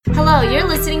Hello, you're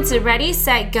listening to Ready,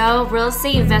 Set, Go Real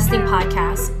Estate Investing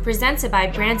Podcast, presented by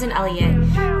Brandon Elliott.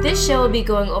 This show will be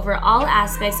going over all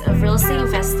aspects of real estate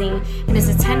investing and is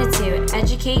intended to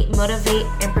educate, motivate,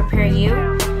 and prepare you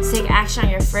to take action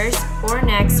on your first or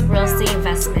next real estate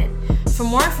investment. For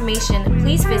more information,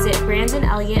 please visit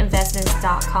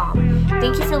BrandonElliottInvestments.com.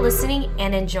 Thank you for listening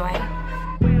and enjoy.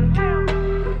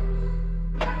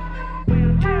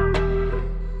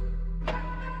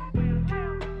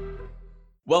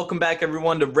 Welcome back,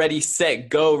 everyone, to Ready, Set,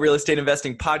 Go Real Estate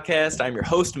Investing Podcast. I'm your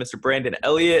host, Mr. Brandon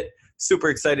Elliott. Super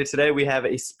excited today. We have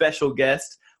a special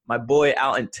guest, my boy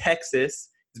out in Texas.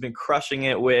 He's been crushing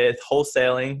it with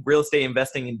wholesaling, real estate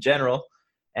investing in general.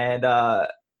 And,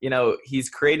 he's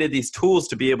created these tools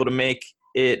to be able to make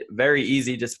it very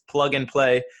easy, just plug and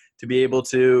play, to be able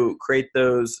to create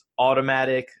those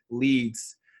automatic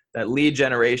leads, that lead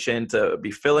generation, to be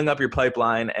filling up your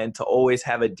pipeline and to always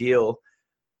have a deal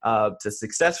to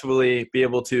successfully be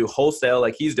able to wholesale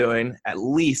like he's doing at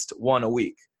least one a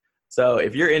week. So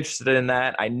if you're interested in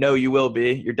that, I know you will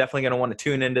be. You're definitely going to want to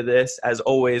tune into this. As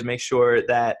always, make sure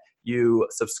that you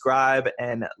subscribe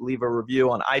and leave a review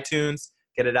on iTunes.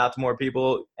 Get it out to more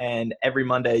people. And every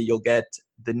Monday, you'll get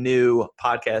the new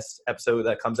podcast episode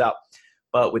that comes out.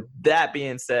 But with that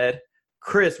being said,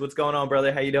 Chris, what's going on,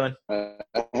 brother? How you doing?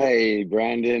 Hey,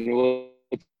 Brandon. Well,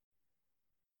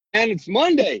 and it's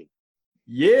Monday.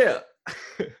 Yeah.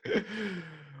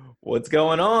 What's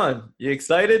going on? You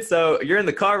excited? So you're in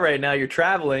the car right now. You're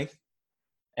traveling.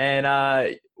 And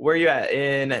where are you at?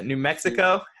 In New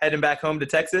Mexico? Heading back home to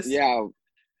Texas? Yeah,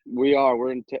 we are.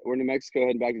 We're in New Mexico,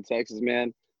 heading back to Texas,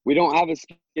 man. We don't have a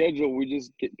schedule. We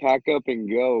just pack up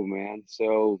and go, man.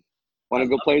 So want to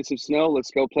go play some snow?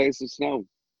 Let's go play some snow.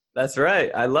 That's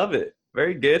right. I love it.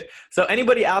 Very good. So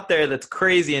anybody out there that's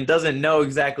crazy and doesn't know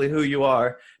exactly who you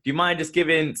are, do you mind just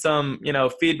giving some,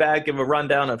 feedback, give a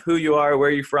rundown of who you are, where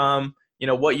you're from,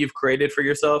 what you've created for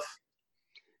yourself?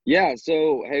 Yeah.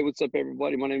 So, hey, what's up,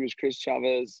 everybody? My name is Chris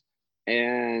Chavez,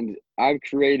 and I've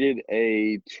created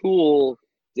a tool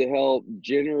to help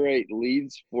generate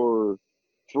leads for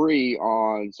free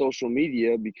on social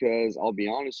media because I'll be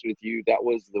honest with you, that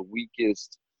was the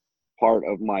weakest part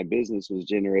of my business, was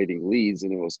generating leads,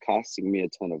 and it was costing me a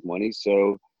ton of money.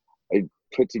 So I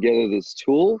put together this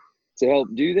tool to help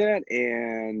do that,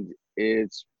 and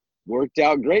it's worked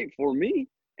out great for me.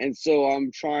 And so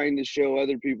I'm trying to show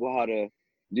other people how to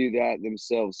do that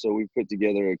themselves. So we put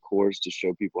together a course to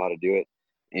show people how to do it,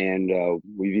 and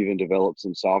we've even developed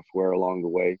some software along the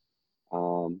way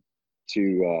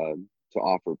to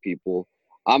offer people.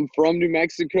 I'm from New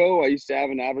Mexico. I used to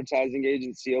have an advertising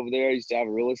agency over there. I used to have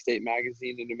a real estate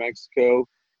magazine in New Mexico.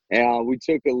 And we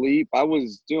took a leap. I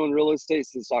was doing real estate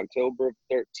since October of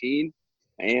 13.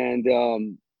 And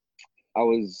I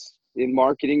was in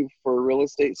marketing for real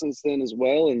estate since then as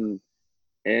well. And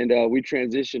we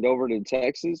transitioned over to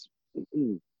Texas.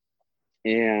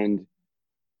 And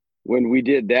when we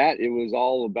did that, it was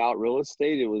all about real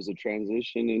estate. It was a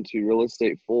transition into real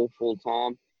estate full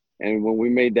time. And when we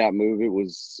made that move, it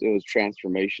was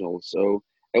transformational. So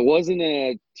it wasn't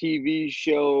a TV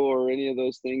show or any of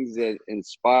those things that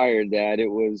inspired that. It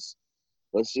was,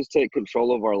 let's just take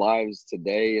control of our lives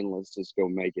today and let's just go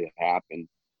make it happen.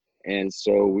 And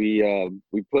so we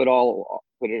put all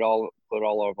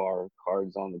of our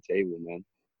cards on the table, man.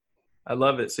 I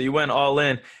love it. So you went all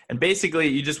in, and basically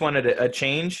you just wanted a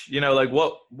change.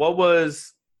 What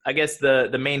was, I guess,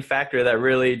 the main factor that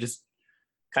really just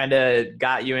kind of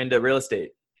got you into real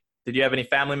estate? Did you have any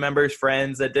family members,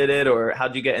 friends that did it, or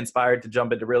how'd you get inspired to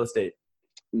jump into real estate?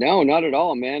 No, not at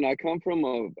all, man. I come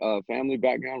from a family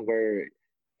background where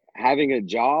having a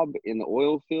job in the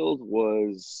oil field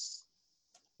was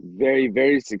very,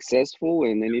 very successful,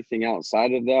 and anything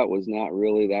outside of that was not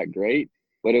really that great.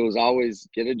 But it was always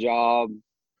get a job,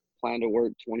 plan to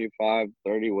work 25,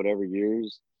 30, whatever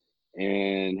years,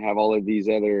 and have all of these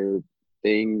other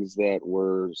things that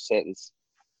were set in.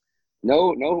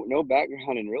 No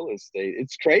background in real estate.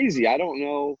 It's crazy. I don't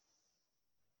know.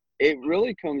 It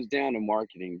really comes down to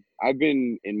marketing. I've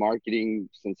been in marketing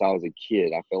since I was a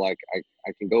kid. I feel like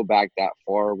I can go back that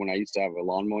far when I used to have a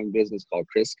lawn mowing business called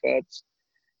Chris Cuts.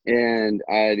 And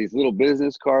I had these little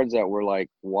business cards that were like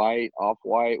white,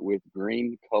 off-white with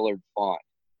green colored font.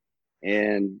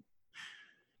 And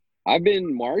I've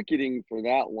been marketing for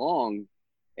that long.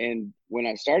 And when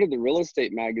I started the real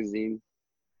estate magazine,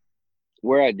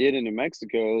 where I did in New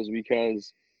Mexico is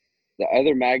because the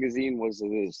other magazine was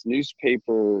this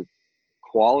newspaper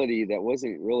quality that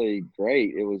wasn't really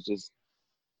great. It was just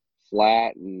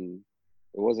flat and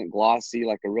it wasn't glossy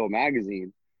like a real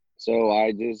magazine. So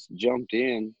I just jumped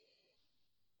in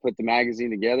put the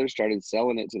magazine together, started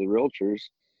selling it to the realtors,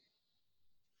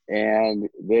 and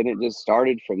then it just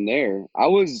started from there. I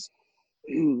was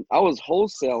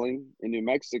wholesaling in New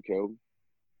Mexico.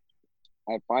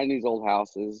 I'd find these old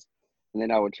houses, and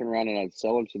then I would turn around and I'd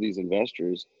sell them to these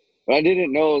investors. But I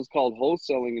didn't know it was called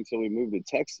wholesaling until we moved to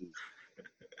Texas.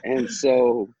 And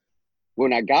so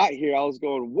when I got here, I was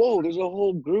going, "Whoa, there's a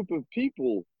whole group of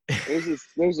people.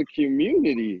 There's a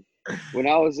community." When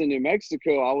I was in New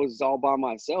Mexico, I was all by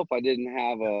myself. I didn't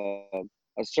have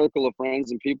a circle of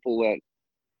friends and people that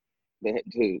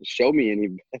to show me any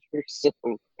better. So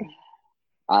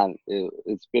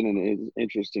it's been an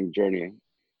interesting journey.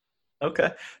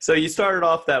 Okay. So you started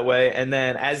off that way, and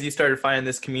then as you started finding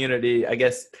this community, I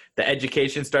guess the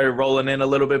education started rolling in a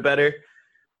little bit better.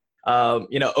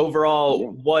 Overall, Yeah.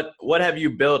 what have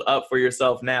you built up for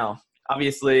yourself now?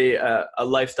 Obviously, a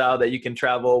lifestyle that you can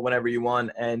travel whenever you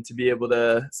want, and to be able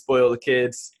to spoil the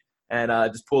kids and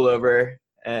just pull over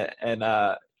and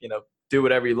do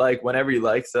whatever you like whenever you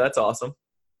like. So that's awesome.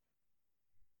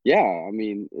 Yeah, I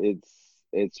mean,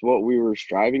 it's what we were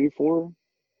striving for,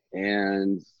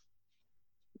 and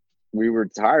we were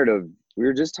just tired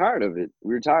of it.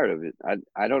 We were tired of it.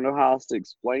 I don't know how else to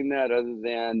explain that other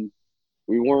than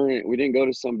we didn't go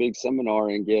to some big seminar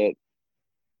and get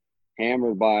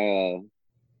hammered by a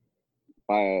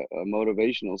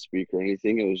motivational speaker or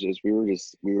anything. It was just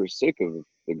we were sick of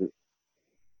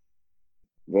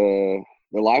the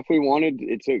the life we wanted.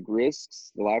 It took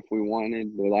risks. The life we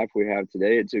wanted, the life we have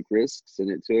today, it took risks, and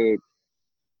it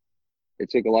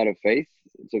took a lot of faith.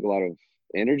 It took a lot of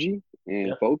energy and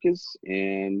Yeah, focus,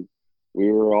 and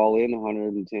we were all in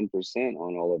 110%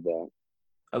 on all of that.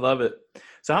 I love it.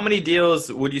 So how many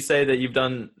deals would you say that you've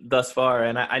done thus far?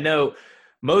 And I know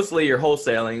mostly you're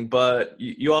wholesaling, but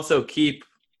you also keep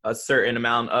a certain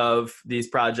amount of these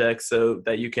projects so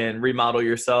that you can remodel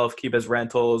yourself, keep as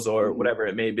rentals or Hmm. whatever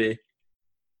it may be.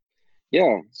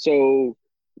 Yeah. So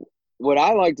what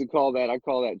I like to call that, I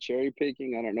call that cherry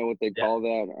picking. I don't know what they Yeah. call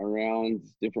that around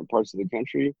different parts of the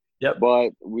country, Yep.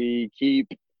 but we keep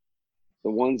the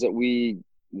ones that we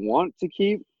want to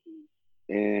keep,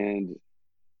 and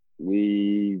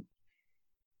we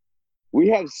we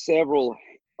have several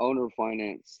owner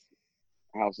finance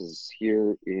houses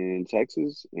here in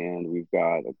Texas, and we've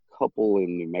got a couple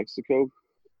in New Mexico.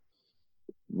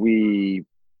 We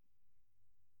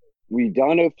we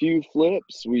done a few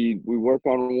flips. We work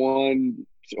on one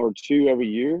or two every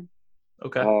year.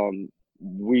 Okay.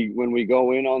 We when we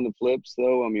go in on the flips,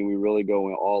 though, I mean, we really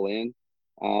go all in.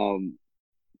 Um,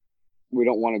 we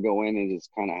don't want to go in and just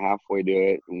kind of halfway do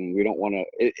it, and we don't want to.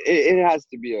 It has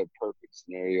to be a perfect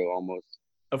scenario almost.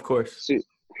 Of course. Su-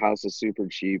 House is super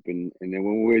cheap, and then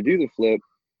when we do the flip,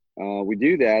 we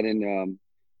do that, and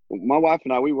my wife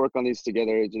and I, we work on these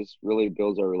together. It just really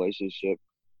builds our relationship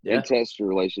Yeah. and tests your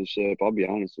relationship. I'll be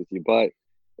honest with you, but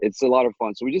it's a lot of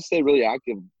fun. So we just stay really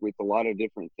active with a lot of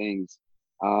different things.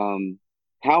 Um,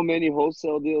 how many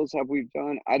wholesale deals have we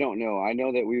done? I don't know. I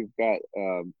know that we've got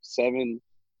 7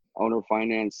 owner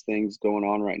finance things going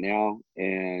on right now,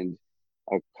 and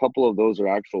a couple of those are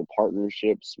actual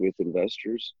partnerships with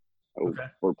investors Okay.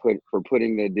 for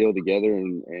putting the deal together,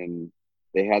 and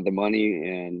they had the money,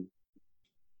 and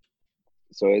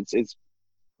so it's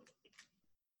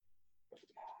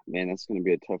man, that's going to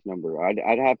be a tough number.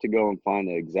 I'd have to go and find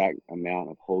the exact amount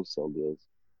of wholesale deals.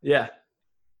 Yeah.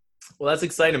 Well, that's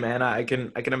exciting, man. I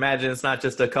can imagine it's not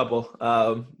just a couple.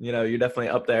 You're definitely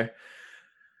up there,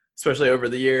 especially over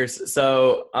the years.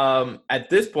 So, at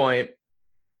this point,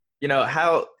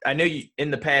 how I know you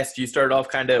in the past you started off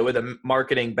kind of with a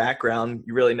marketing background.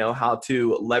 You really know how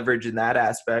to leverage in that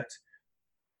aspect.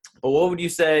 But what would you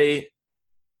say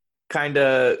kind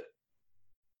of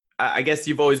I guess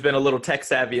you've always been a little tech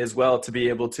savvy as well to be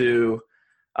able to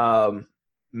um,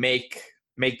 make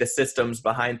make the systems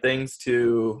behind things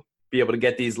to be able to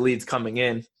get these leads coming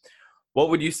in. What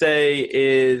would you say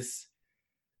is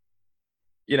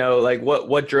like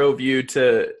what drove you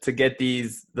to get the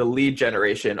lead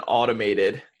generation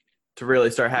automated to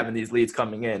really start having these leads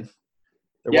coming in?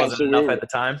 There Yeah, wasn't so enough at the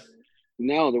time.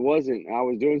 no, there wasn't. I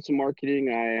was doing some marketing.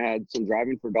 I had some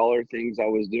driving for dollar things I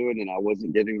was doing, and I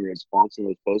wasn't getting a response on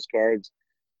those postcards.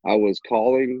 I was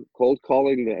cold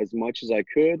calling as much as I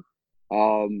could.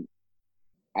 Um,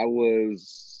 I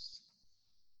was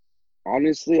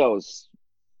honestly,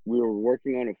 we were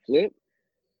working on a flip,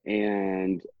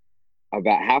 and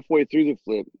about halfway through the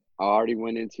flip, I already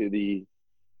went into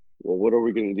well, what are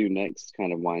we going to do next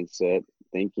kind of mindset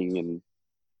thinking, and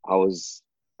I was,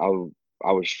 I, w-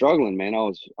 I was struggling, man.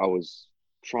 I was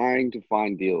trying to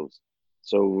find deals.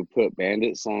 So we put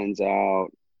bandit signs out,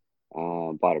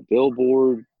 bought a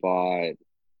billboard, bought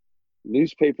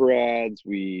newspaper ads.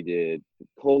 We did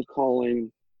cold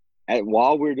calling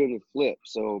while we were doing the flip.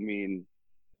 So, I mean,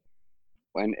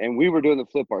 and we were doing the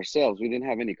flip ourselves. We didn't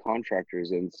have any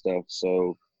contractors and stuff.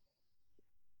 So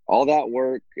all that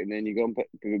work, and then you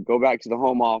go back to the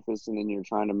home office, and then you're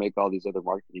trying to make all these other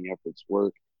marketing efforts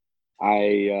work.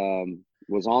 I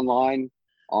was online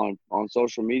on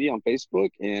social media on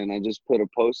Facebook, and I just put a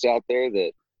post out there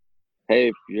that, hey,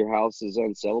 if your house is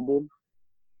unsellable,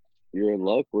 you're in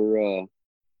luck. We're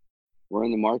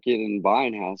in the market and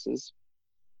buying houses,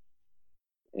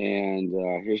 and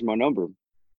here's my number.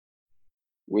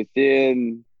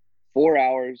 Within 4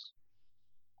 hours,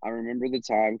 I remember the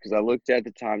time because I looked at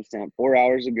the timestamp 4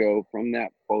 hours ago from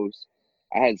that post.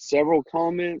 I had several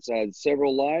comments, I had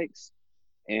several likes,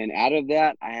 and out of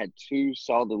that, I had 2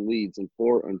 solid leads in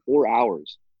 4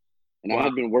 hours. And I Wow.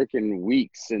 had been working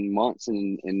weeks and months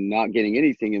and not getting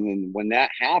anything. And then when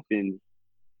that happened,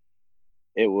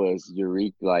 it was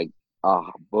eureka, like,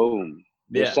 boom,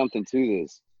 there's Yeah. something to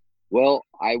this. Well,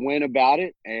 I went about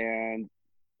it, and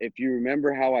if you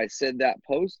remember how I said that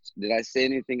post, did I say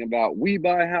anything about we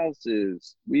buy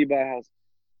houses? We buy houses.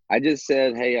 I just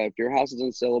said, hey, if your house is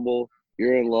unsellable,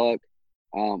 you're in luck.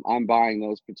 I'm buying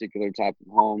those particular type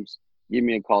of homes. Give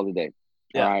me a call today.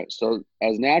 All Yeah. right. So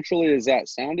as naturally as that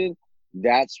sounded,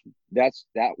 that's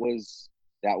that was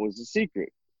the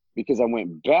secret, because I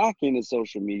went back into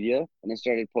social media and I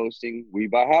started posting we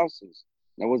buy houses.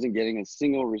 And I wasn't getting a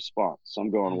single response. So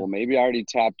I'm going, well, maybe I already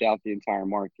tapped out the entire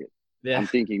market. Yeah. I'm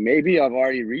thinking maybe I've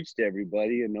already reached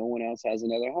everybody and no one else has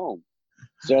another home.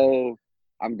 So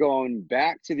I'm going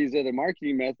back to these other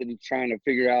marketing methods, trying to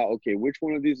figure out, okay, which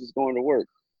one of these is going to work.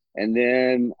 And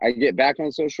then I get back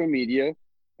on social media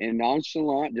and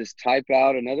nonchalant just type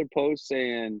out another post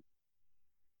saying,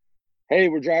 hey,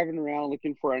 we're driving around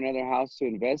looking for another house to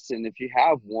invest in. If you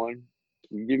have one,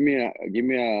 give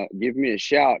me a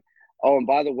shout. Oh, and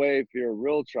by the way, if you're a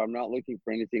realtor, I'm not looking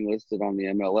for anything listed on the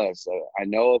MLS. I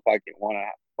know if I want to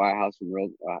buy a house from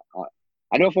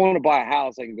I know if I want to buy a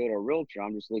house, I can go to a realtor.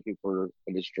 I'm just looking for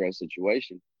a distressed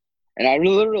situation. And I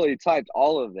literally typed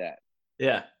all of that.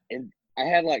 Yeah. And I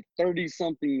had like 30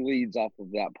 something leads off of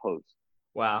that post.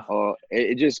 Wow.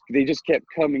 They just kept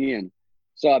coming in.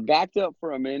 So I backed up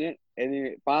for a minute, and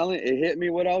then finally it hit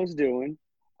me what I was doing.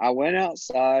 I went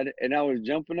outside and I was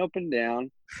jumping up and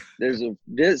down. There's a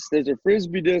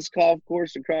frisbee disc golf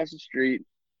course across the street.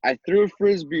 I threw a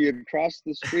frisbee across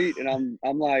the street, and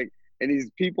I'm like, and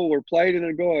these people were playing and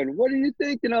they're going, "What do you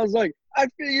think?" And I was like, "I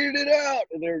figured it out."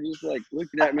 And they're just like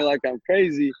looking at me like I'm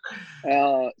crazy.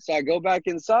 So I go back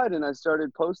inside and I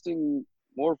started posting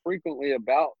more frequently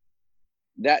about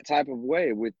that type of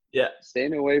way, with Yeah.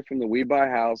 staying away from the we buy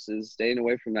houses, staying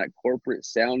away from that corporate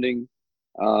sounding,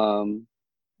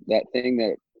 that thing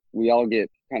that we all get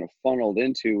kind of funneled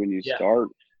into when you Yeah. start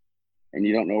and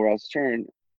you don't know where else to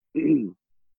turn.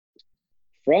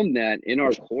 From that, in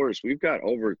our course, we've got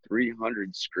over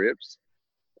 300 scripts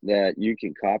that you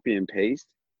can copy and paste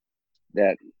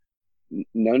that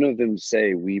none of them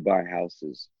say we buy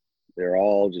houses. They're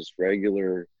all just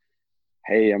regular,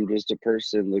 hey, I'm just a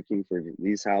person looking for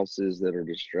these houses that are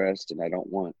distressed and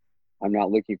I'm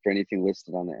not looking for anything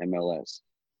listed on the MLS.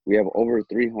 We have over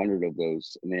 300 of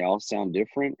those, and they all sound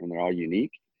different and they're all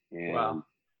unique. And Wow.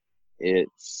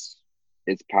 it's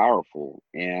powerful.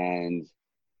 And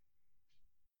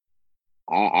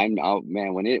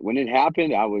man, when it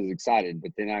happened, I was excited,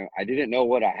 but then I didn't know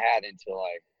what I had until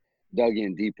I dug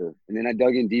in deeper. And then I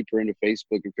dug in deeper into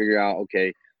Facebook and figure out,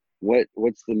 okay,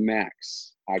 what's the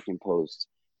max I can post?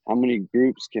 How many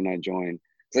groups can I join?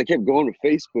 Because I kept going to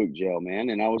Facebook jail, man,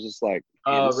 and I was just like,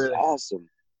 man, this is Really? awesome.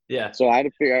 Yeah. So I had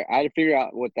to figure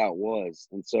out what that was.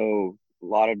 And so a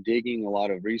lot of digging, a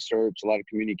lot of research, a lot of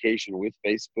communication with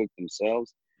Facebook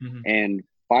themselves, Mhm. and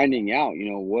finding out,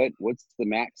 what's the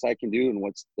max I can do, and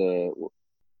what's the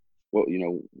what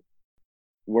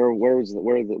where's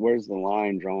the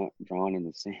line drawn in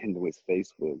the sand with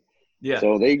Facebook. Yeah.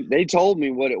 So they told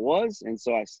me what it was, and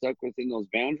so I stuck within those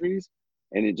boundaries,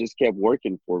 and it just kept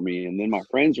working for me. And then my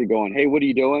friends were going, hey, what are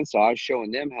you doing? So I was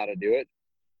showing them how to do it.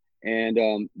 And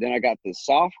then I got the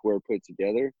software put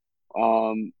together.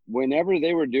 Whenever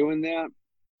they were doing that,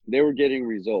 they were getting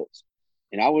results.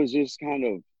 And I was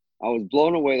I was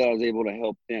blown away that I was able to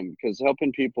help them, because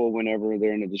helping people whenever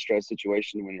they're in a distressed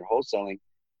situation, when you're wholesaling,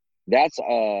 that's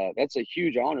a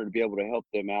huge honor to be able to help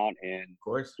them out and Of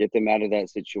course. get them out of that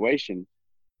situation.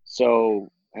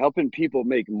 So helping people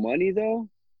make money though,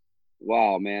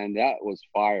 wow, man, that was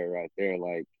fire right there.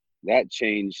 Like that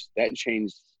changed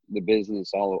the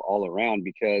business all around,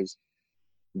 because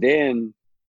then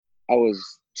I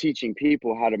was teaching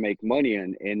people how to make money,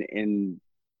 and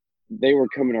they were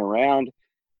coming around,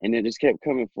 and it just kept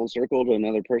coming full circle to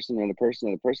another person, another person,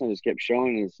 another person. I just kept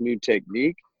showing this new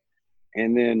technique.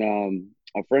 And then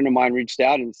a friend of mine reached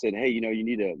out and said, "Hey, you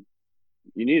need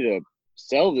to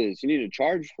sell this. You need to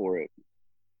charge for it."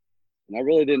 And I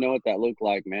really didn't know what that looked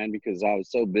like, man, because I was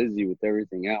so busy with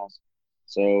everything else.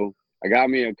 So I got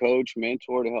me a coach,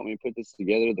 mentor to help me put this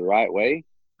together the right way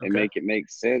and Okay. make it make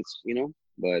sense,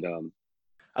 But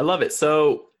I love it.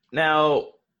 So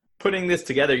now putting this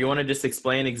together, you want to just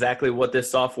explain exactly what this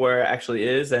software actually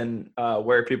is and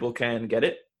where people can get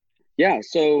it? yeah,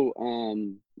 so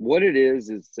what it is,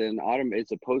 it's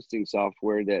a posting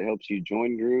software that helps you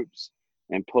join groups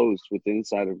and post with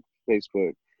inside of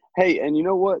Facebook. Hey, and you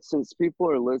know what? Since people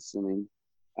are listening,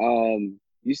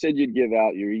 you said you'd give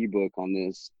out your ebook on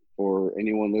this for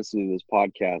anyone listening to this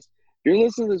podcast. If you're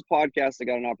listening to this podcast, I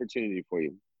got an opportunity for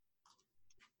you.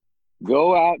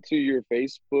 Go out to your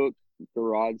Facebook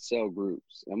garage sale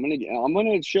groups. I'm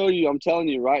gonna show you. I'm telling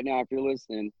you right now, if you're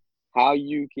listening, how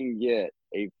you can get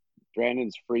a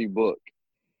Brandon's free book.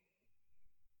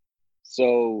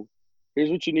 So here's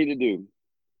what you need to do.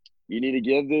 You need to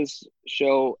give this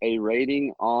show a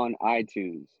rating on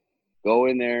iTunes. Go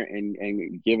in there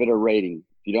and give it a rating.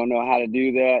 If you don't know how to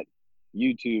do that,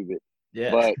 YouTube it.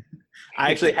 Yeah. But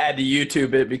I actually had to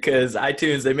YouTube it because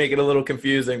iTunes, they make it a little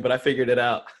confusing, but I figured it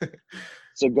out.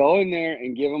 so go in there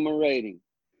and give them a rating.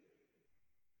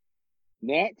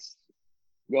 Next,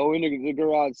 go into the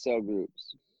garage sale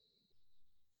groups.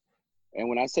 And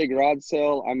when I say garage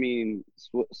sale, I mean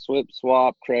Swip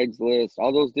Swap, Craigslist,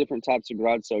 all those different types of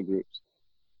garage sale groups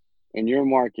in your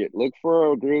market. Look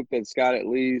for a group that's got at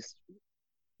least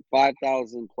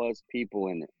 5,000 plus people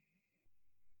in it.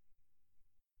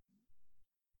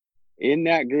 In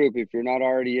that group, if you're not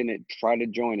already in it, try to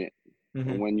join it. Mm-hmm.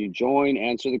 And when you join,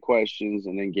 answer the questions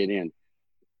and then get in.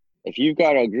 If you've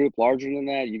got a group larger than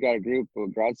that, you got a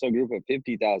garage sale group of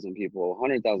 50,000 people,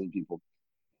 100,000 people,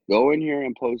 go in here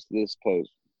and post this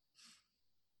post.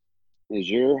 Is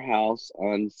your house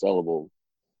unsellable?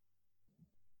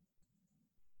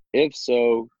 If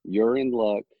so, you're in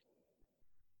luck.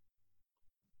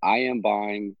 I am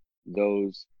buying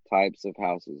those types of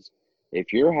houses.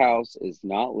 If your house is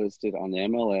not listed on the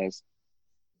MLS,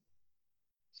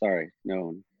 sorry,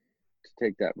 no, to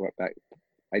take that back.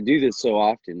 I do this so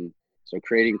often, so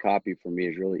creating copy for me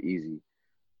is really easy.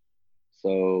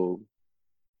 So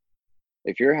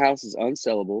if your house is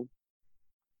unsellable,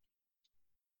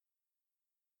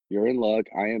 you're in luck.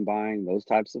 I am buying those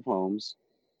types of homes.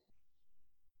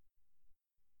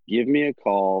 Give me a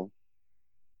call,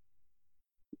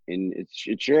 and it's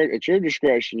your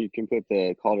discretion. You can put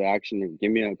the call to action and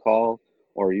give me a call,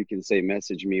 or you can say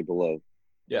message me below.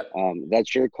 Yeah.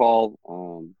 That's your call.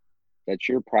 That's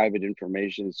your private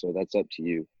information, so that's up to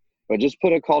you. But just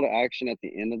put a call to action at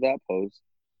the end of that post.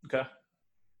 Okay.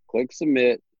 Click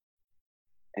submit,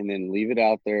 and then leave it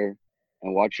out there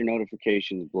and watch your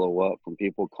notifications blow up from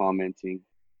people commenting.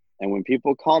 And when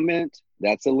people comment,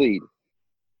 that's a lead.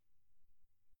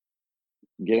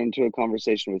 Get into a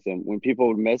conversation with them. When people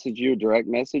would message you, direct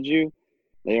message you,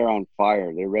 they are on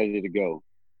fire. They're ready to go.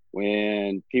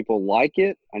 When people like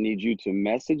it, I need you to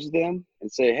message them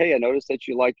and say, hey, I noticed that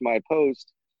you liked my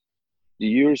post. Do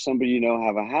you or somebody you know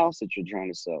have a house that you're trying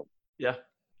to sell? Yeah.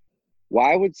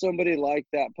 Why would somebody like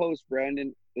that post,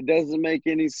 Brandon? It doesn't make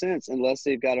any sense unless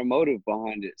they've got a motive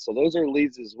behind it. So those are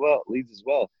leads as well.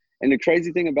 And the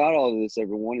crazy thing about all of this,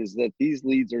 everyone, is that these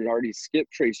leads are already skip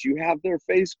traced. You have their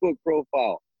Facebook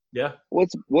profile. Yeah.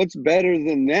 What's better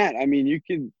than that? I mean,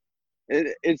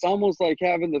 it's almost like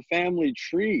having the family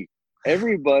tree,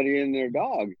 everybody and their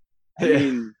dog. I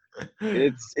mean,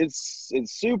 it's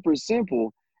super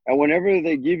simple. And whenever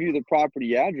they give you the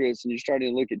property address and you start to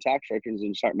look at tax records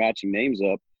and start matching names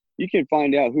up, you can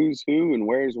find out who's who and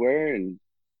where's where, and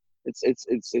it's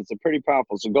a pretty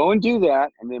powerful. So go and do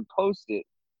that, and then post it.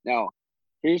 Now,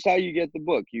 here's how you get the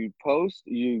book. You post,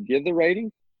 you give the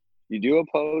rating, you do a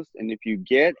post, and if you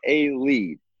get a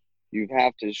lead, you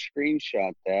have to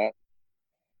screenshot that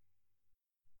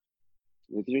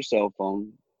with your cell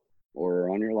phone or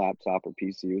on your laptop or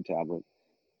PC or tablet.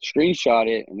 Screenshot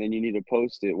it, and then you need to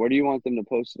post it. Where do you want them to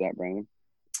post it at, Brandon?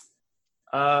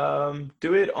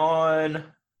 Do it on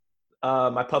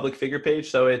my public figure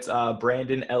page. So it's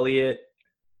Brandon Elliott,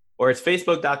 or it's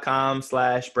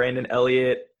facebook.com/Brandon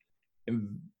Elliott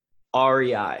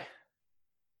REI.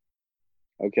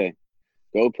 Okay.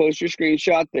 Go post your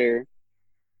screenshot there.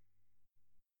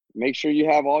 Make sure you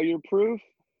have all your proof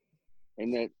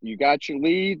and that you got your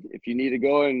lead. If you need to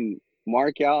go and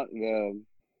mark out for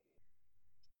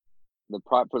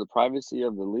the privacy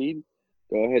of the lead,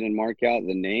 go ahead and mark out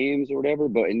the names or whatever,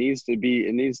 but it needs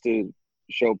to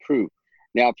show proof.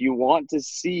 Now, if you want to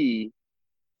see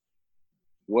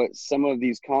what some of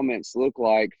these comments look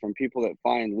like from people that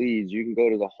find leads, you can go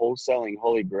to the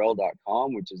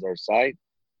wholesalingholygrail.com, which is our site,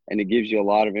 and it gives you a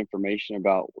lot of information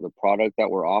about the product that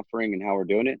we're offering and how we're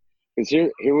doing it. Because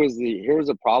here was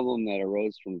a problem that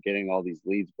arose from getting all these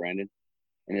leads, Brandon,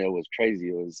 and it was crazy.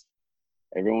 It was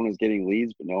everyone was getting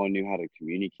leads, but no one knew how to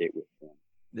communicate with them.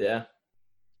 Yeah,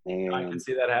 and I can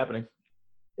see that happening.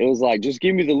 It was like, just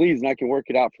give me the leads and I can work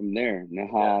it out from there.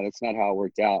 No, That's not how it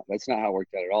worked out. That's not how it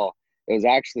worked out at all. It was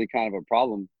actually kind of a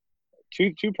problem.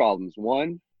 Two problems.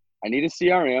 One, I need a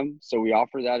CRM, so we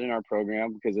offer that in our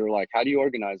program because they were like, how do you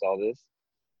organize all this?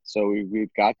 So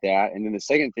we've got that. And then the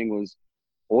second thing was,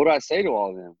 what do I say to all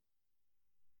of them?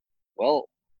 Well,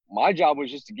 my job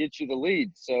was just to get you the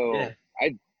lead. So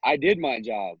I did my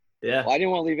job. Yeah. Well, I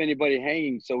didn't want to leave anybody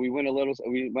hanging. So we went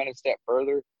a step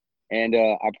further, and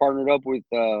I partnered up with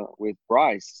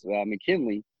Bryce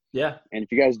McKinley. Yeah. And if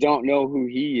you guys don't know who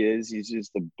he is, he's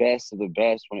just the best of the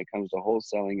best when it comes to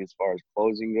wholesaling as far as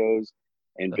closing goes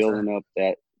and building up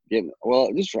that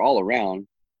just for all around.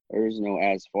 There's no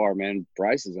as far, man.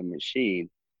 Bryce is a machine.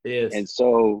 He is. And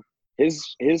so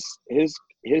his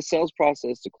sales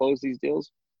process to close these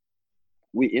deals,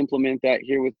 we implement that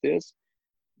here with this.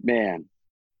 Man,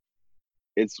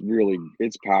 it's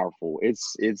powerful.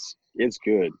 It's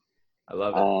good. I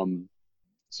love it.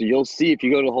 So you'll see, if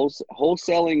you go to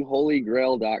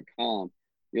wholesalingholygrail.com,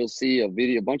 you'll see a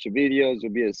bunch of videos.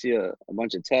 You'll be able to see a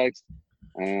bunch of text,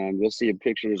 and you'll see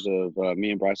pictures of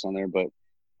me and Bryce on there. But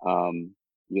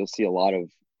you'll see a lot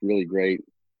of really great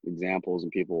examples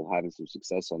and people having some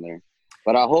success on there.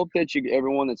 But I hope that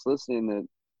everyone that's listening, that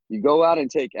you go out and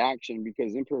take action,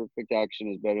 because imperfect action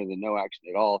is better than no action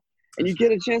at all. And you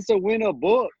get a chance to win a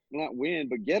book. Not win,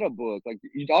 but get a book. Like,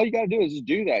 all you got to do is just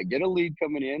do that. Get a lead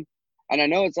coming in. And I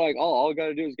know it's like, all I got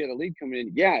to do is get a lead coming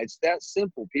in. Yeah, it's that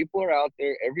simple. People are out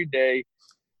there every day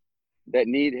that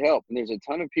need help. And there's a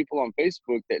ton of people on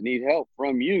Facebook that need help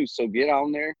from you. So get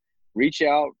on there, reach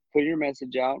out, put your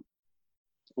message out.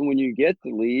 And when you get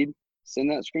the lead,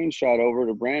 send that screenshot over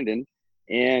to Brandon.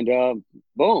 And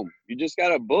boom, you just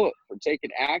got a book for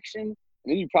taking action. And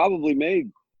then you probably made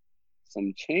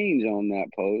some change on that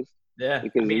post. Yeah.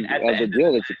 Because of the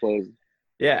deal that you closed.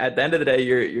 Yeah, at the end of the day,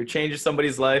 you're changing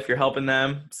somebody's life. You're helping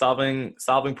them, solving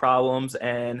problems,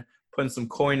 and putting some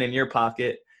coin in your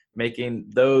pocket, making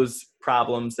those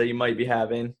problems that you might be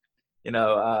having,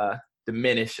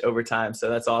 diminish over time. So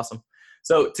that's awesome.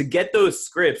 So to get those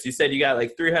scripts, you said you got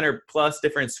like 300 plus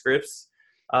different scripts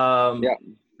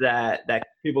that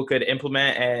people could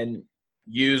implement and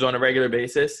use on a regular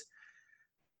basis.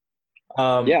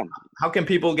 How can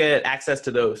people get access to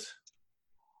those?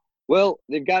 Well,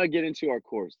 they've got to get into our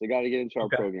course. They got to get into our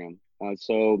program.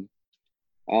 So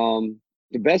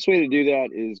the best way to do that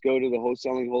is go to the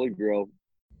Wholesaling Holy Grail.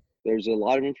 There's a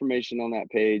lot of information on that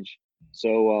page.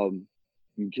 So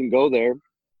you can go there.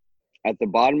 At the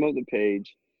bottom of the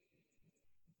page,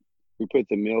 we put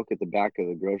the milk at the back of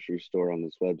the grocery store on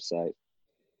this website.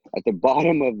 At the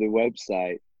bottom of the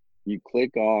website, you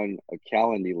click on a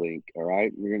Calendly link, all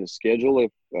right? You're going to schedule a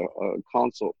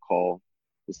consult call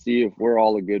to see if we're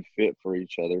all a good fit for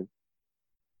each other.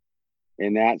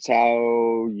 And that's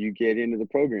how you get into the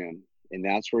program. And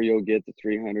that's where you'll get the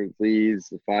 300 leads,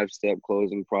 the 5-step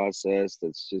closing process.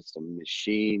 That's just a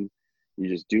machine. You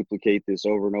just duplicate this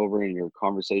over and over in your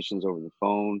conversations over the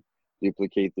phone,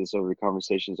 duplicate this over the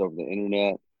conversations over the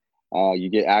internet. You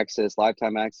get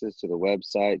lifetime access to the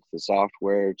website, to the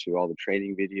software, to all the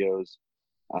training videos.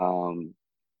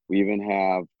 We even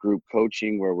have group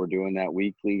coaching where we're doing that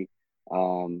weekly.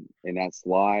 And that's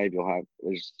live.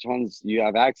 There's tons, you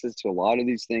have access to a lot of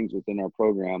these things within our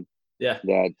program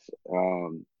that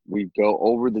we go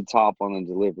over the top on the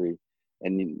delivery.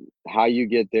 And how you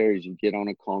get there is you get on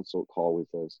a consult call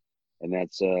with us. And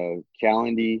that's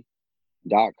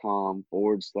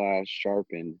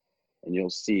calendly.com/sharpen. And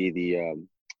you'll see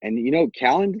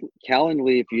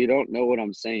Calendly, if you don't know what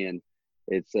I'm saying,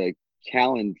 it's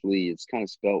Calendly. It's kind of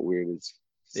spelled weird. It's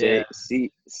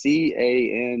CANDLY.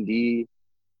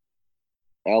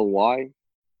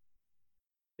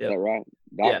 Is that right?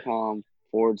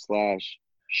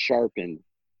 .com/sharpen,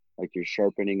 like you're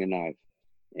sharpening a knife,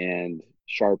 and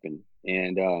sharpen.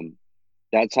 And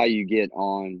that's how you get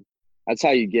on. That's how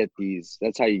you get these.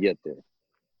 That's how you get there.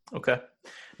 Okay.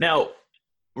 Now,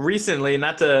 recently,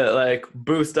 not to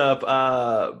boost up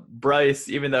Bryce,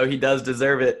 even though he does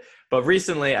deserve it, but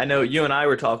recently I know you and I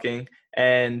were talking,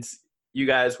 and you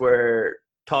guys were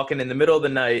talking in the middle of the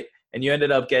night, and you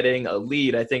ended up getting a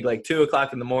lead, I think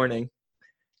 2:00 in the morning.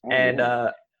 Oh, and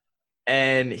yeah.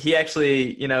 and he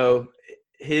actually,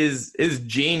 his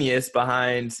genius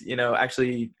behind,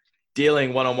 actually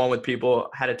dealing one-on-one with people,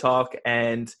 how to talk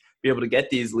and be able to get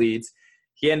these leads.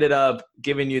 He ended up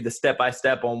giving you the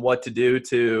step-by-step on what to do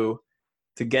to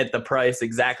get the price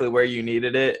exactly where you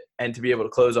needed it and to be able to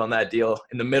close on that deal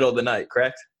in the middle of the night,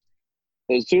 correct?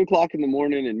 It was 2 o'clock in the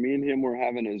morning, and me and him were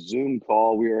having a Zoom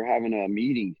call. We were having a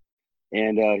meeting,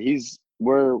 and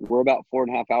we're about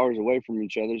 4.5 hours away from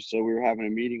each other, so we were having a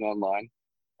meeting online.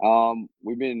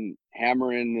 We've been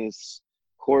hammering this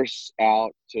course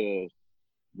out to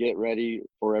get ready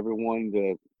for everyone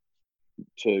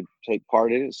to take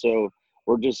part in it. So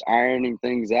we're just ironing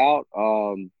things out.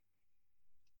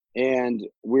 And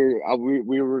I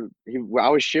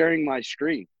was sharing my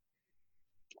screen.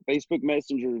 Facebook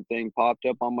Messenger thing popped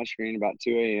up on my screen about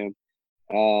 2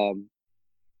 a.m.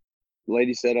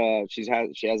 Lady said she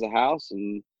has a house,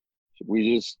 and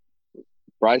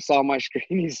Bryce saw my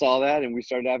screen. He saw that, and we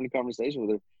started having a conversation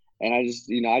with her. And I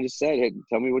just said, "Hey,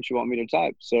 tell me what you want me to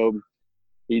type." So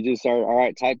he just started, "All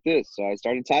right, type this." So I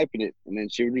started typing it, and then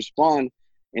she would respond.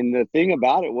 And the thing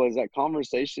about it was that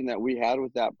conversation that we had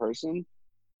with that person,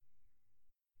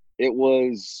 it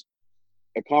was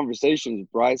a conversation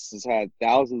Bryce has had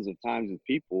thousands of times with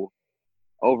people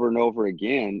over and over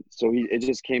again. So it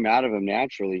just came out of him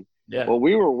naturally. Yeah. Well,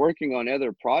 we were working on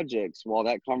other projects while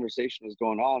that conversation was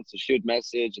going on. So she would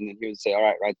message, and then he would say, "All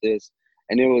right, write this."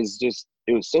 And it was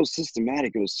so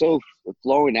systematic. It was so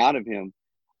flowing out of him.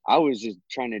 I was just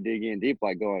trying to dig in deep,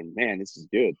 like going, "Man, this is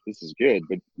good. This is good."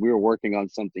 But we were working on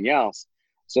something else.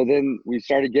 So then we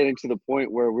started getting to the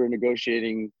point where we're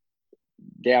negotiating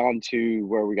down to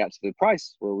where we got to the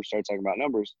price, where we started talking about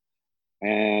numbers.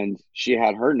 And she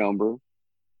had her number.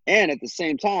 And at the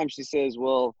same time, she says,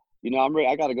 "Well, I'm ready.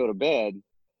 I got to go to bed."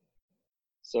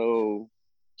 So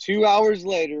 2 hours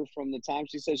later, from the time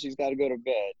she says she's got to go to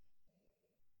bed,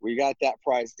 we got that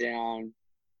price down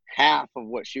half of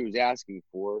what she was asking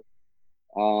for.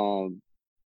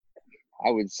 I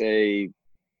would say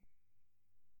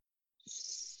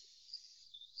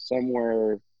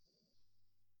somewhere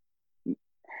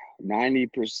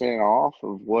 90% off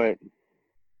of what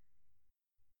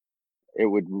it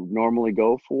would normally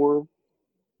go for.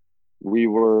 We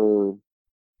were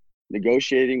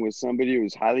negotiating with somebody who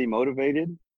was highly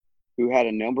motivated, who had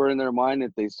a number in their mind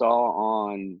that they saw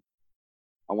on,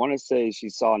 I want to say she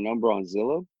saw a number on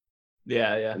Zillow.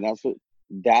 Yeah. Yeah. And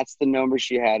that's the number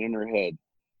she had in her head.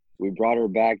 We brought her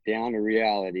back down to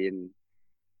reality and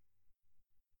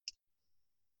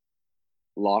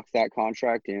locked that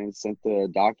contract in, sent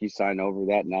the DocuSign over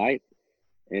that night.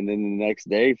 And then the next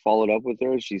day followed up with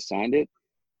her. She signed it.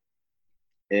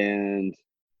 And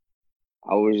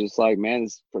I was just like, "Man,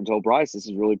 told Bryce, this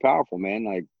is really powerful, man.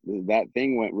 Like that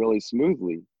thing went really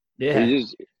smoothly." But Yeah.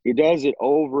 he does it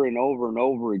over and over and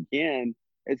over again.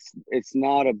 It's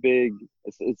not a big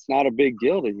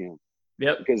deal to him,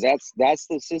 Yep. because that's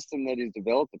the system that he's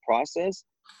developed, the process.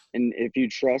 And if you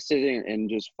trust it and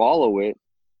just follow it,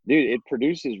 dude, it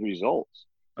produces results.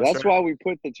 That's That's right. why we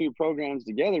put the two programs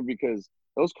together, because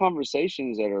those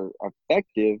conversations that are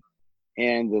effective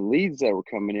and the leads that were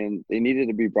coming in, they needed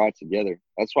to be brought together.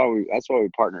 That's why we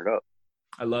partnered up.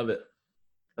 I love it.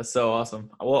 That's so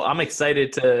awesome. Well, I'm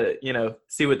excited to,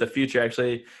 see what the future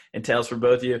actually entails for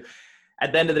both of you.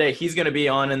 At the end of the day, he's going to be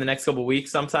on in the next couple of weeks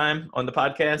sometime on the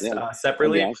podcast Yeah, that'd be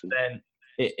separately. awesome. But then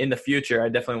in the future, I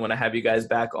definitely want to have you guys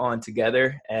back on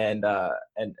together and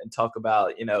talk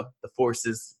about, the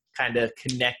forces kind of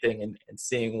connecting and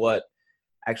seeing what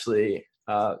actually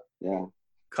Yeah,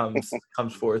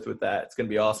 comes forth with that. It's going to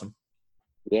be awesome.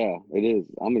 yeah, it is.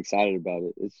 I'm excited about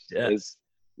it. Yeah. It's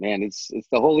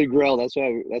the Holy Grail. That's why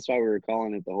we were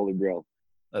calling it the Holy Grail.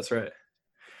 That's right.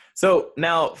 So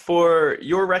now for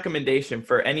your recommendation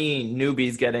for any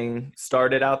newbies getting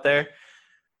started out there,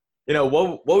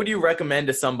 what would you recommend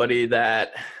to somebody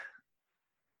that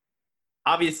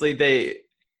obviously the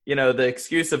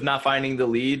excuse of not finding the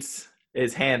leads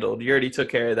is handled. You already took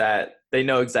care of that. They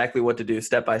know exactly what to do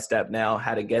step by step now,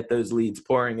 how to get those leads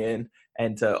pouring in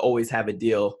and to always have a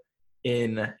deal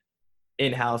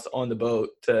in-house on the boat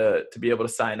to be able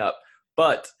to sign up.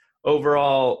 But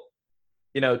overall,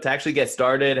 to actually get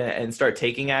started and start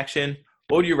taking action,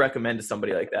 what would you recommend to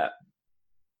somebody like that?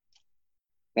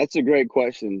 That's a great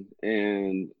question.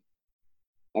 And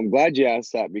I'm glad you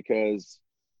asked that, because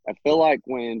I feel like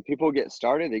when people get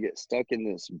started, they get stuck in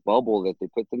this bubble that they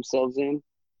put themselves in.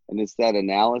 And it's that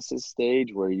analysis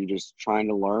stage where you're just trying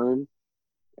to learn.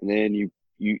 And then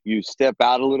you step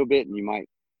out a little bit and you might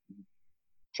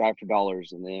try for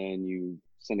dollars. And then you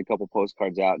send a couple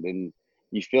postcards out. And then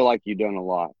you feel like you've done a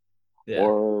lot. Yeah.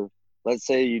 Or let's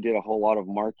say you did a whole lot of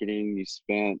marketing, you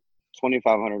spent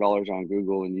 $2,500 on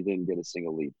Google and you didn't get a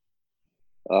single lead.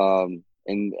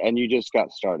 And you just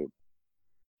got started.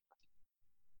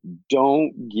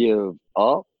 Don't give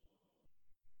up.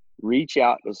 Reach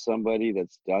out to somebody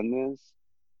that's done this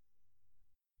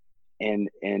and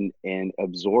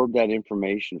absorb that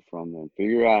information from them.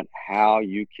 Figure out how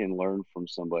you can learn from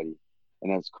somebody.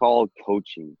 And that's called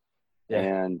coaching. Yeah.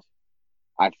 And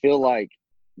I feel like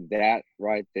that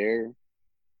right there,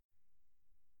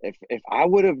 if I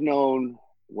would have known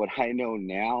what I know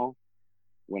now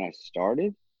when I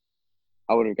started,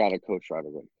 I would have got a coach right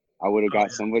away. I would have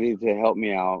got somebody to help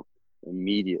me out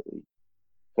immediately.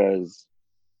 Because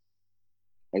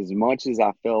as much as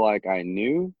I feel like I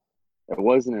knew, it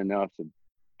wasn't enough to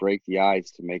break the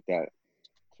ice to make the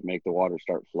water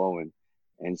start flowing.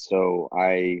 And so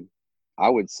I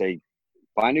would say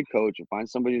find a coach or find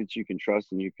somebody that you can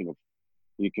trust and you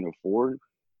can afford.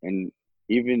 And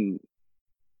even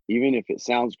if it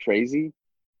sounds crazy,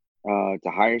 to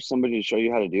hire somebody to show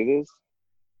you how to do this,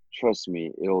 trust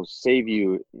me, it'll save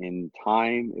you in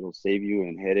time, it'll save you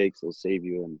in headaches, it'll save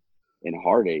you in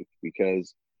heartache,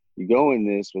 because you go in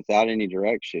this without any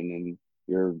direction and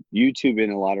you're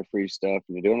YouTubing a lot of free stuff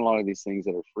and you're doing a lot of these things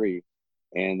that are free.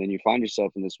 And then you find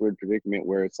yourself in this weird predicament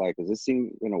where it's like, is this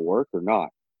thing going to work or not?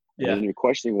 And then you're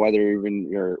questioning why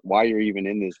you're even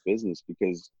in this business,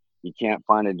 because you can't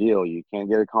find a deal. You can't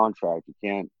get a contract. You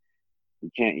can't.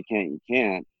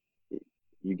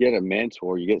 You get a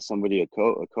mentor, you get somebody, a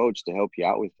coach to help you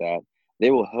out with that.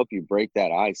 They will help you break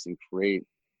that ice and create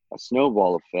a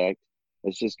snowball effect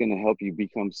that's just going to help you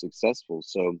become successful.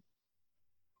 So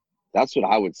that's what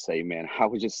I would say, man. I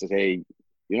would just say,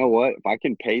 you know what? If I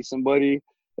can pay somebody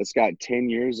that's got 10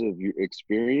 years of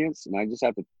experience and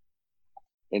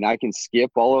I can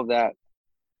skip all of that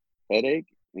headache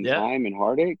and time and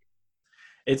heartache.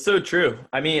 It's so true.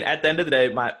 I mean, at the end of the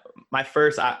day,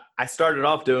 I started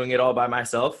off doing it all by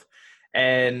myself.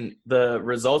 And the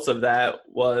results of that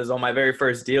was on my very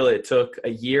first deal, it took a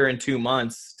year and 2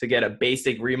 months to get a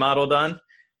basic remodel done.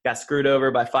 Got screwed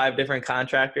over by 5 different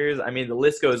contractors. I mean, the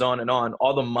list goes on and on.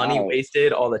 All the money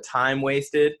wasted, all the time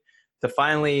wasted to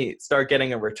finally start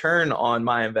getting a return on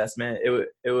my investment.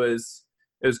 It was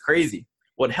crazy.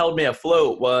 What held me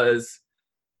afloat was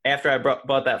after I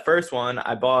bought that first one,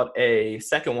 I bought a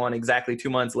second one exactly 2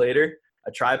 months later,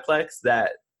 a triplex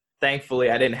that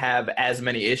thankfully I didn't have as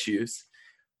many issues.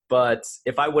 But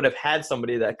if I would have had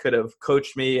somebody that could have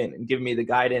coached me and given me the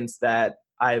guidance that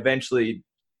I eventually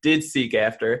did seek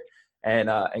after and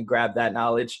grab that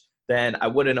knowledge, then I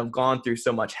wouldn't have gone through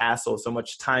so much hassle, so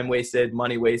much time wasted,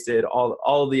 money wasted, all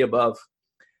of the above.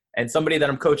 And somebody that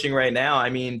I'm coaching right now, I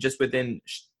mean, just within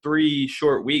 3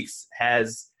 short weeks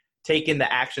has taken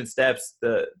the action steps,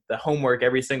 the homework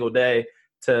every single day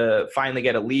to finally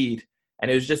get a lead. And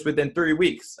it was just within 3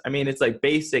 weeks. I mean, it's like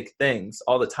basic things,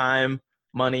 all the time,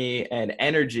 money, and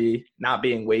energy not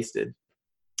being wasted.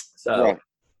 So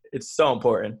It's so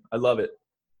important. I love it.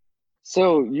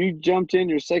 So you jumped in,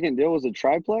 your second deal was a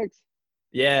triplex?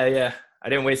 Yeah. I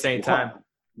didn't waste any time.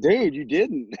 Dude, you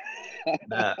didn't.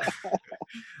 Nah.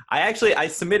 I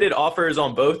submitted offers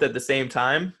on both at the same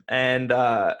time, and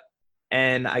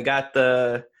I got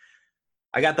the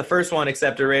first one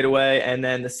accepted right away, and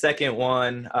then the second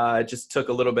one just took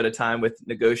a little bit of time with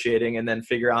negotiating and then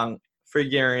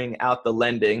figuring out the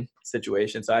lending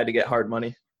situation. So I had to get hard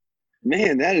money.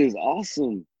 Man, that is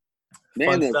awesome.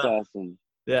 Man, that's awesome.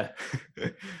 Yeah.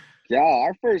 Yeah,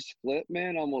 our first flip,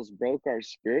 man, almost broke our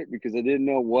spirit because I didn't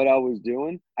know what I was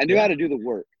doing. I knew how to do the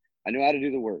work. I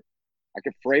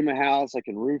could frame a house. I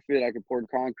could roof it. I could pour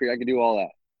concrete. I could do all that.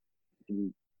 I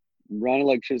can run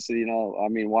electricity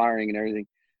and wiring and everything.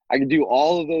 I could do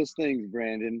all of those things,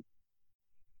 Brandon.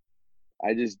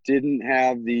 I just didn't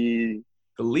have the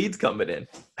leads coming in.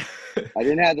 I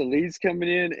didn't have the leads coming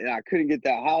in, and I couldn't get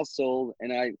that house sold,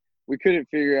 and we couldn't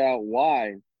figure out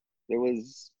why. It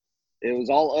was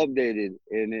all updated,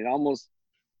 and it almost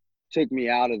took me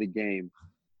out of the game.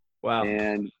 Wow.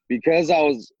 And because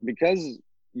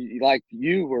like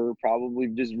you were probably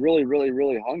just really, really,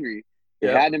 really hungry, you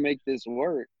had to make this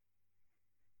work.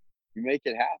 You make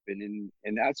it happen,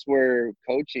 and that's where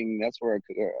coaching. That's where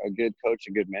a good coach,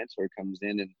 a good mentor comes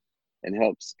in and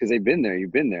helps, because they've been there.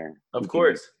 You've been there. Of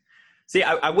course. See,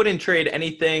 I wouldn't trade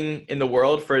anything in the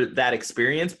world for that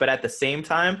experience, but at the same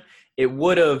time, it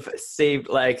would have saved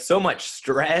like so much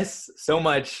stress, so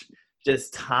much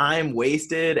just time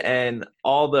wasted, and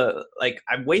I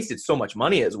wasted so much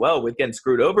money as well with getting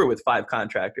screwed over with 5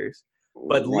 contractors.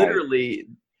 But literally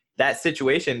that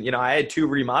situation, I had 2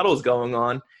 remodels going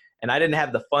on and I didn't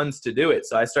have the funds to do it.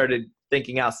 So I started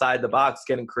thinking outside the box,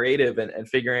 getting creative and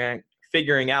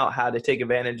figuring out how to take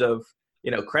advantage of,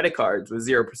 credit cards with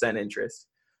 0% interest.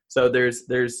 So there's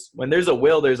when there's a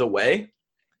will, there's a way,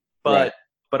 but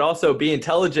also be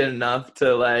intelligent enough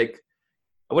to, like,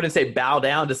 I wouldn't say bow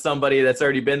down to somebody that's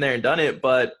already been there and done it,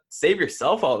 but save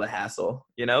yourself all the hassle,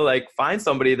 like find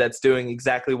somebody that's doing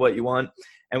exactly what you want.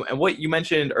 And what you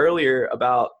mentioned earlier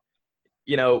about,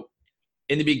 in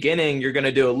the beginning, you're going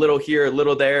to do a little here, a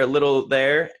little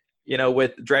there,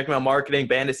 with direct mail marketing,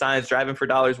 bandit signs, driving for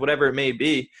dollars, whatever it may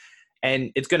be.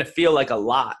 And it's going to feel like a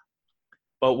lot.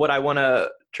 But what I want to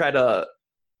try to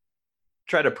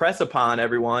press upon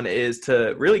everyone is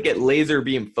to really get laser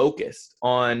beam focused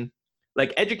on,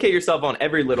 like, educate yourself on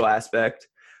every little aspect,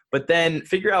 but then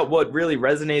figure out what really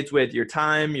resonates with your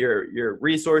time, your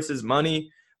resources,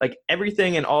 money, like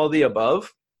everything and all the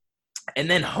above. And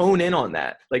then hone in on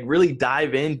that, like really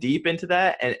dive in deep into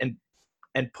that and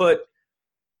put,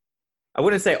 I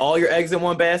wouldn't say all your eggs in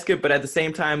one basket, but at the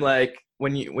same time, like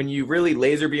when you really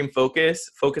laser beam focus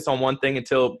on one thing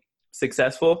until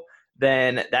successful,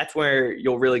 then that's where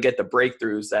you'll really get the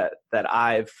breakthroughs that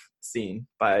I've seen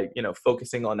by,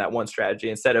 focusing on that one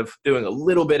strategy instead of doing a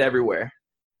little bit everywhere.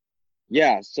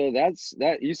 Yeah. So that's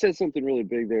that. You said something really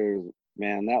big there,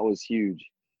 man. That was huge.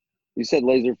 You said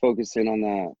laser focusing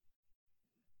on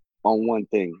one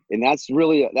thing. And that's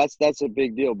really, that's a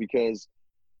big deal, because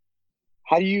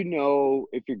how do you know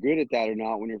if you're good at that or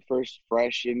not when you're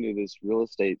fresh into this real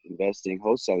estate investing,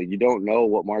 wholesaling? You don't know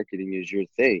what marketing is your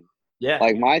thing. Yeah.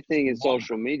 Like my thing is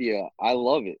social media. I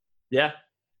love it. Yeah.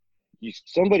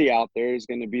 Somebody out there is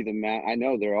going to be I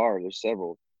know there's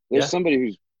several. There's somebody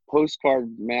who's postcard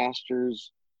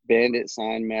masters, bandit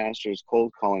sign masters,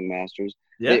 cold calling masters.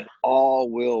 Yeah. They all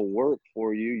will work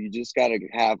for you. You just got to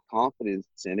have confidence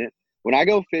in it. When I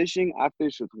go fishing, I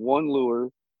fish with one lure.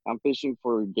 I'm fishing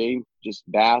for game, just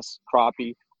bass,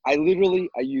 crappie. I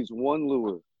use one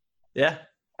lure. Yeah.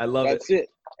 I love That's it.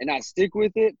 And I stick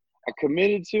with it. I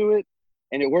committed to it.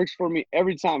 And it works for me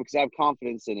every time because I have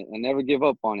confidence in it. I never give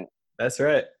up on it. That's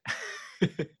right.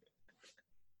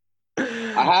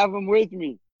 I have them with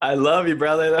me. I love you,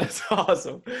 brother. That's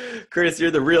awesome. Chris,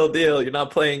 you're the real deal. You're not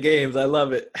playing games. I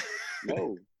love it.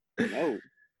 No.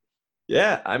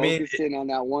 Yeah, I mean, focusing on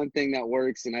that one thing that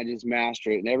works, and I just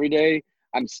master it. And every day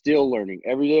I'm still learning.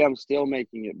 Every day I'm still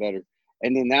making it better.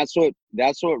 And then that's what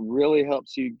really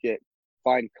helps you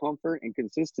find comfort and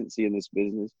consistency in this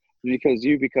business, because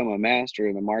you become a master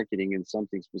in the marketing and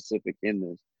something specific in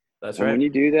this. That's and right. When you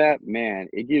do that, man,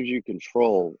 it gives you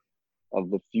control of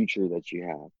the future that you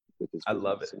have with this business. I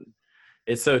love it.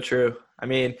 It's so true. I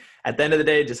mean, at the end of the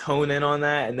day, just hone in on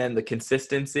that, and then the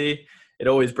consistency, it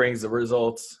always brings the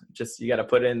results. Just, you got to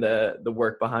put in the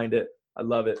work behind it. I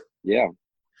love it. Yeah.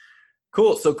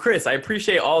 Cool. So Chris, I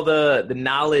appreciate all the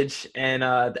knowledge and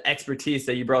the expertise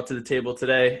that you brought to the table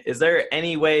today. Is there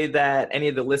any way that any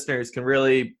of the listeners can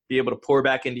really be able to pour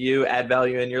back into you, add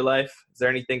value in your life? Is there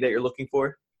anything that you're looking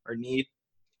for or need?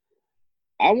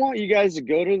 I want you guys to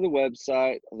go to the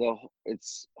website.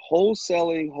 It's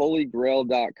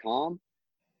wholesalingholygrail.com.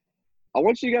 I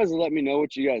want you guys to let me know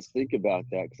what you guys think about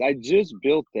that, because I just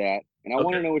built that, and I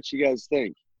want to know what you guys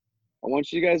think. I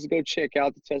want you guys to go check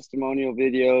out the testimonial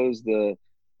videos, the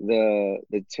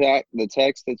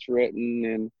text that's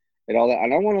written, and all that.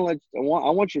 And I want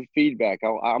your feedback.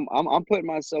 I'm putting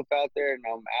myself out there, and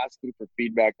I'm asking for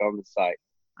feedback on the site.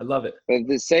 I love it. But at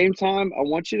the same time, I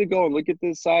want you to go and look at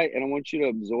this site, and I want you to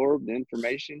absorb the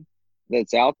information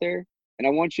that's out there, and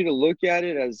I want you to look at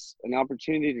it as an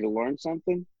opportunity to learn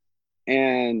something,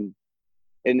 and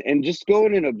just go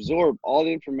in and absorb all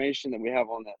the information that we have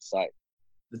on that site.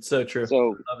 It's so true.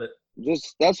 So I love it.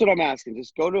 That's what I'm asking.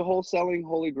 Just go to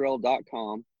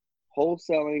wholesalingholygrail.com,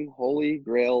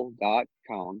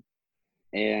 wholesalingholygrail.com,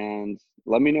 and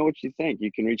let me know what you think.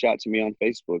 You can reach out to me on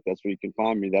Facebook. That's where you can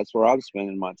find me. That's where I'm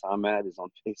spending my time at, is on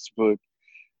Facebook.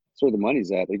 That's where the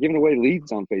money's at. They're giving away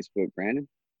leads on Facebook, Brandon.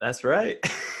 That's right.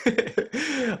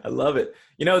 I love it.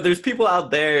 There's people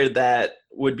out there that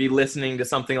would be listening to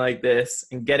something like this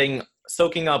and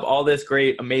soaking up all this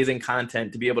great, amazing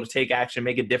content to be able to take action,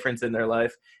 make a difference in their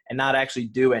life, and not actually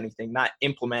do anything, not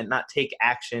implement, not take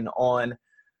action on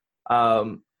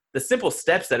the simple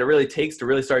steps that it really takes to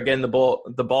really start getting the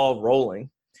ball rolling.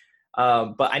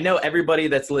 But I know everybody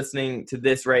that's listening to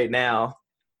this right now,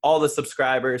 all the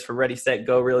subscribers for Ready, Set,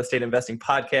 Go Real Estate Investing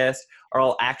Podcast are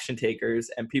all action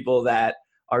takers and people that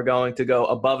are going to go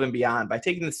above and beyond by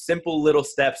taking the simple little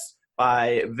steps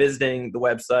by visiting the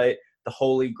website, the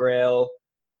Holy Grail,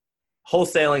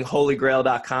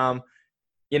 wholesalingholygrail.com.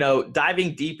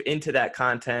 diving deep into that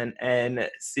content and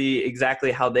see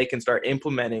exactly how they can start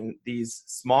implementing these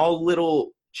small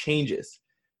little changes.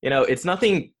 It's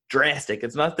nothing drastic.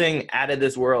 It's nothing out of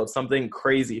this world, something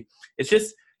crazy. It's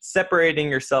just separating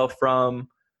yourself from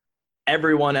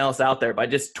everyone else out there by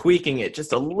just tweaking it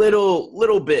just a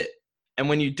little bit. And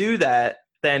when you do that,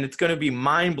 then it's going to be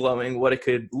mind-blowing what it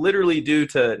could literally do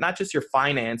to not just your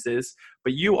finances,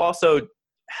 but you also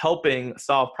helping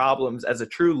solve problems as a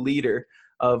true leader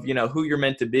of who you're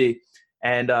meant to be,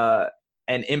 and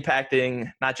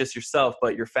impacting not just yourself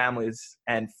but your families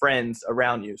and friends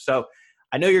around you. So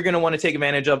I know you're going to want to take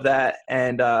advantage of that,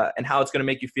 and how it's going to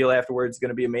make you feel afterwards is going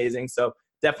to be amazing. So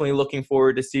definitely looking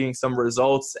forward to seeing some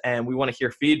results, and we want to hear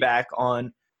feedback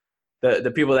on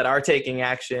the people that are taking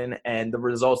action and the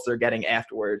results they're getting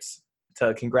afterwards,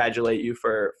 to congratulate you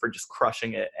for just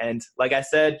crushing it. And like I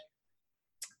said,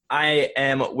 I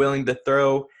am willing to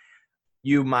throw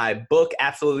you my book,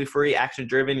 absolutely free, Action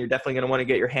Driven. You're definitely going to want to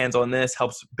get your hands on this.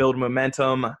 Helps build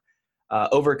momentum,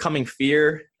 overcoming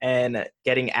fear and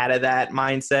getting out of that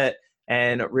mindset,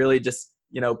 and really just,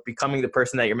 becoming the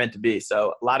person that you're meant to be.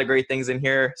 So a lot of great things in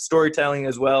here, storytelling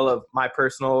as well of my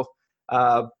personal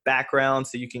background,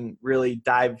 so you can really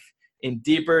dive in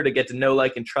deeper to get to know,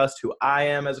 like, and trust who I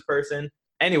am as a person.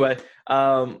 Anyway,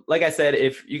 like I said,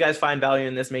 if you guys find value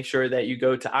in this, make sure that you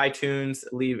go to iTunes,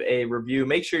 leave a review,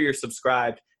 make sure you're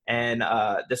subscribed, and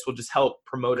this will just help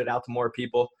promote it out to more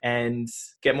people and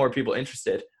get more people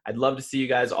interested. I'd love to see you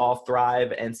guys all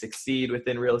thrive and succeed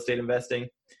within real estate investing.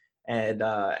 And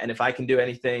if I can do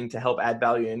anything to help add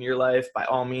value in your life, by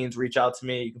all means, reach out to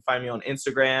me. You can find me on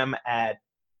Instagram at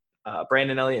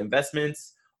Brandon Elliott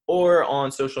Investments, or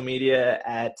on social media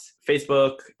at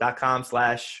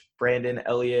facebook.com/Brandon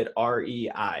Elliott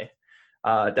REI.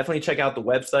 Definitely check out the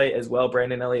website as well,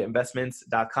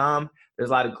 BrandonElliottInvestments.com. There's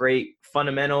a lot of great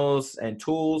fundamentals and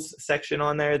tools section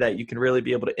on there that you can really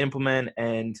be able to implement,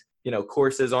 and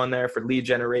courses on there for lead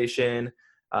generation,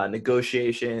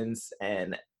 negotiations,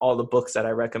 and all the books that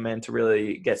I recommend to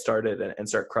really get started and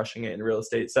start crushing it in real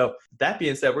estate. So that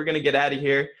being said, we're going to get out of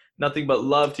here. Nothing but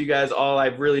love to you guys all. I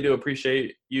really do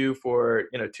appreciate you for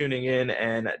tuning in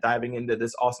and diving into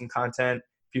this awesome content.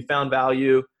 If you found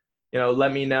value,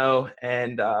 let me know.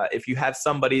 And if you have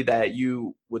somebody that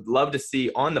you would love to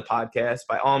see on the podcast,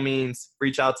 by all means,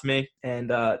 reach out to me.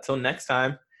 And till next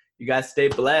time, you guys stay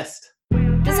blessed.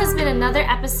 This has been another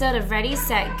episode of Ready,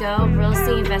 Set, Go Real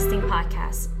Estate Investing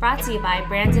Podcast, brought to you by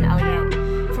Brandon Elliott.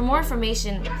 For more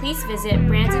information, please visit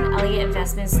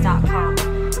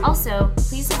BrandonElliottInvestments.com. Also,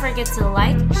 please don't forget to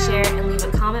like, share, and leave a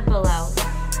comment below.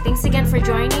 Thanks again for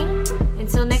joining.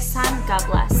 Until next time, God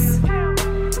bless.